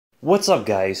What's up,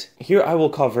 guys? Here I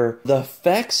will cover the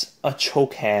effects a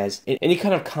choke has in any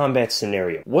kind of combat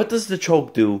scenario. What does the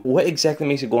choke do? What exactly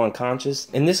makes it go unconscious?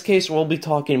 In this case, we'll be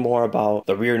talking more about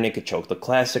the rear naked choke, the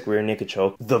classic rear naked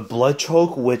choke, the blood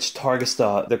choke, which targets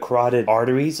the carotid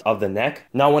arteries of the neck.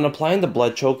 Now, when applying the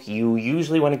blood choke, you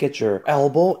usually want to get your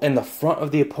elbow and the front of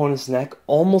the opponent's neck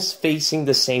almost facing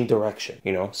the same direction,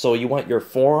 So you want your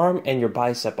forearm and your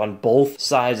bicep on both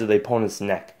sides of the opponent's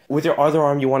neck. With your other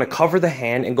arm, you want to cover the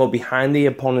hand and go behind the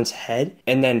opponent's head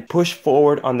and then push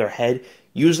forward on their head.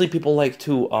 Usually people like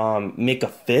to make a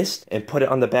fist and put it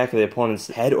on the back of the opponent's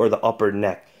head or the upper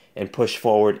neck and push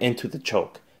forward into the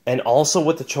choke. And also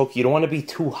with the choke, you don't want to be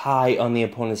too high on the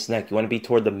opponent's neck. You want to be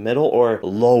toward the middle or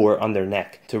lower on their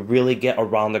neck to really get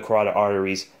around the carotid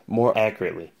arteries more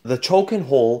accurately. The choke and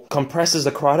hold compresses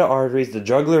the carotid arteries, the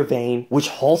jugular vein, which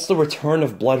halts the return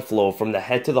of blood flow from the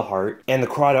head to the heart, and the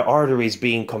carotid arteries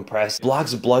being compressed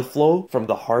blocks blood flow from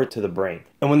the heart to the brain.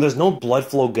 And when there's no blood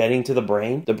flow getting to the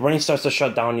brain starts to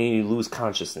shut down and you lose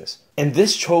consciousness. And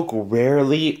this choke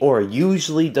rarely or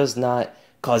usually does not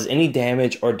cause any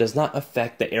damage or does not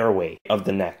affect the airway of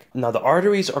the neck. Now, the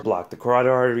arteries are blocked, the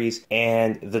carotid arteries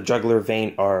and the jugular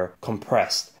vein are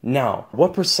compressed. Now,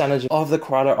 what percentage of the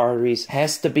carotid arteries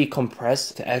has to be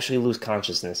compressed to actually lose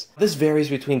consciousness? This varies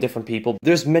between different people.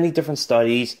 There's many different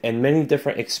studies and many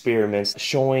different experiments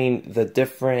showing the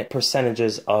different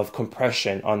percentages of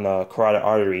compression on the carotid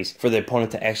arteries for the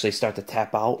opponent to actually start to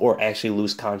tap out or actually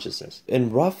lose consciousness.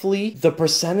 And roughly, the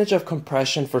percentage of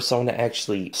compression for someone to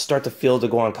actually start to feel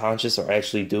to go unconscious or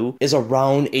actually do is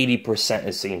around 80%,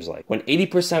 it seems like. When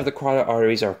 80% of the carotid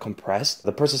arteries are compressed,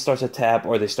 the person starts to tap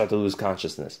or they start to lose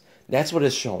consciousness. That's what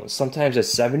is shown. Sometimes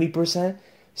it's 70%,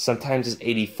 sometimes it's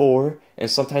 84%, and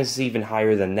sometimes it's even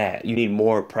higher than that. You need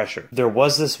more pressure. There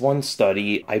was this one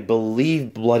study, I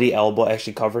believe Bloody Elbow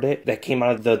actually covered it, that came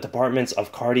out of the departments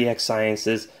of cardiac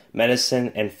sciences,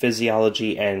 medicine and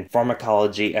physiology and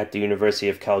pharmacology at the University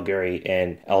of Calgary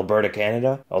in Alberta,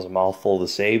 Canada. That was a mouthful to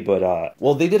say, but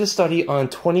well, they did a study on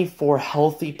 24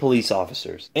 healthy police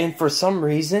officers. And for some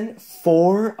reason,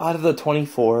 4 out of the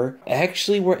 24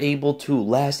 actually were able to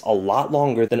last a lot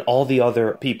longer than all the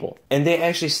other people. And they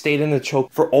actually stayed in the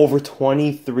choke for over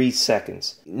 23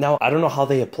 seconds. Now, I don't know how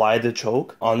they applied the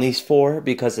choke on these 4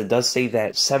 because it does say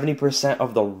that 70%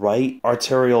 of the right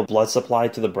arterial blood supply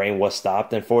to the brain was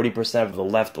stopped and 40% of the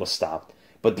left was stopped.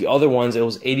 But the other ones, it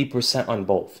was 80% on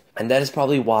both. And that is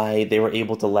probably why they were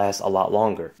able to last a lot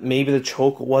longer. Maybe the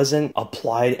choke wasn't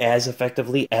applied as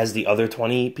effectively as the other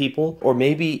 20 people, or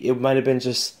maybe it might have been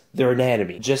just their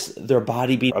anatomy, just their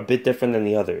body being a bit different than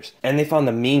the others. And they found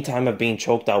the mean time of being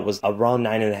choked out was around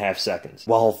 9.5 seconds,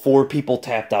 while 4 people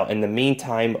tapped out, and the mean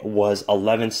time was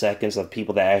 11 seconds of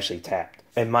people that actually tapped.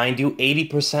 And mind you,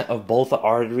 80% of both the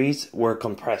arteries were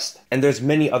compressed. And there's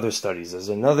many other studies. There's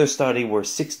another study where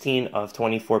 16 of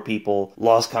 24 people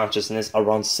lost consciousness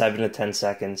around 7 to 10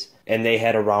 seconds. And they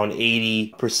had around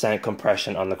 80%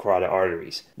 compression on the carotid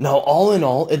arteries. Now, all in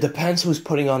all, it depends who's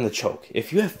putting on the choke.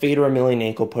 If you have Fedor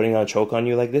Emelianenko putting on a choke on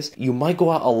you like this, you might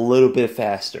go out a little bit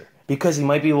faster, because he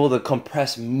might be able to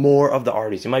compress more of the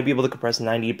arteries. He might be able to compress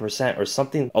 90% or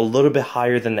something a little bit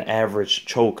higher than the average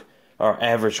choke or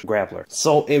average grappler.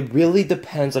 So it really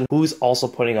depends on who's also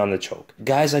putting on the choke.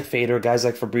 Guys like Fedor, guys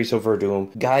like Fabricio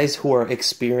Verdum, guys who are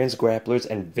experienced grapplers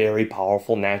and very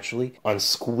powerful naturally on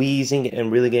squeezing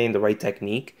and really getting the right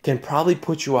technique can probably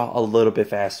put you out a little bit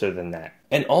faster than that.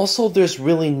 And also, there's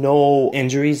really no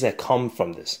injuries that come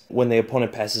from this when the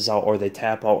opponent passes out or they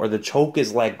tap out or the choke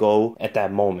is let go at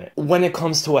that moment. When it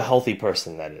comes to a healthy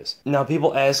person, that is. Now,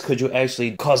 people ask, could you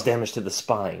actually cause damage to the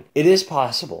spine? It is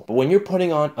possible. But when you're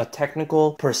putting on a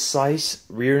technical, precise,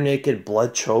 rear naked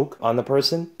blood choke on the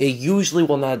person, it usually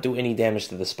will not do any damage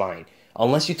to the spine.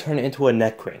 Unless you turn it into a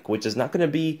neck crank, which is not going to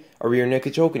be a rear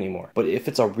naked choke anymore. But if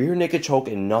it's a rear naked choke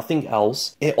and nothing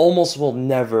else, it almost will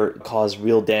never cause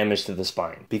real damage to the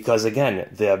spine. Because again,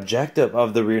 the objective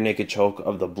of the rear naked choke,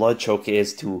 of the blood choke,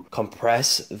 is to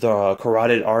compress the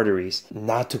carotid arteries,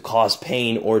 not to cause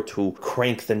pain or to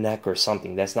crank the neck or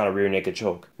something. That's not a rear naked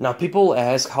choke. Now, people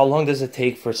ask, how long does it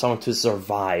take for someone to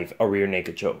survive a rear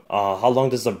naked choke? How long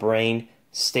does the brain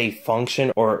stay function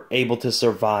or able to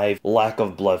survive lack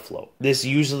of blood flow? This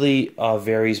usually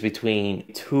varies between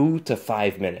 2 to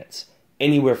 5 minutes,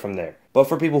 anywhere from there. But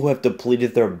for people who have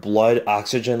depleted their blood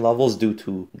oxygen levels due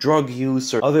to drug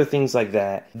use or other things like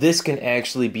that, this can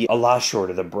actually be a lot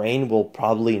shorter. The brain will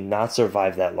probably not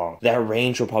survive that long. That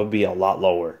range will probably be a lot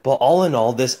lower. But all in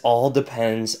all, this all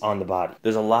depends on the body.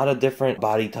 There's a lot of different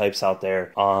body types out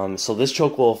there. So this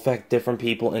choke will affect different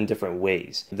people in different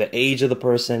ways. The age of the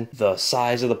person, the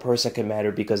size of the person can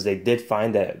matter, because they did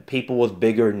find that people with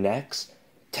bigger necks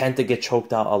tend to get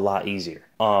choked out a lot easier.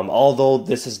 Although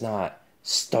this is not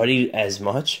studied as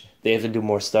much, they have to do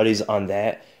more studies on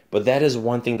that. But that is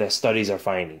one thing that studies are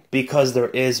finding, because there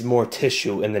is more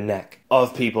tissue in the neck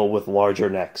of people with larger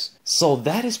necks. So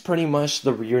that is pretty much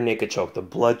the rear naked choke, the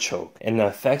blood choke, and the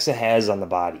effects it has on the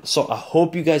body. So I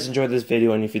hope you guys enjoyed this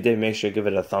video, and if you did, make sure to give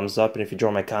it a thumbs up. And if you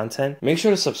enjoy my content, make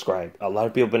sure to subscribe. A lot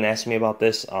of people have been asking me about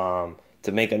this,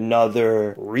 to make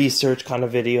another research kind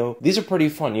of video. These are pretty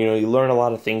fun, you know, you learn a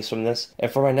lot of things from this.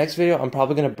 And for my next video, I'm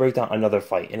probably going to break down another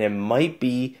fight, and it might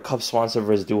be Cub Swanson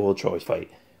versus Dual Choice fight.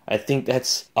 I think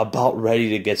that's about ready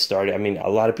to get started. I mean, a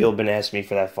lot of people have been asking me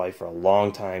for that fight for a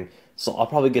long time, so I'll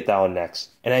probably get that one next.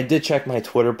 And I did check my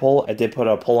Twitter poll. I did put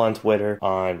a poll on Twitter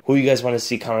on who you guys want to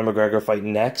see Conor McGregor fight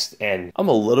next, and I'm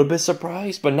a little bit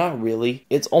surprised, but not really.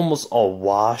 It's almost a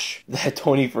wash that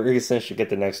Tony Ferguson should get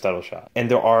the next title shot. And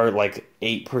there are like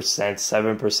 8%,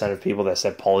 7% of people that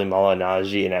said Paulie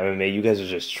Malignaggi in MMA. You guys are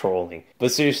just trolling.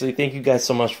 But seriously, thank you guys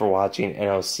so much for watching, and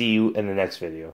I'll see you in the next video.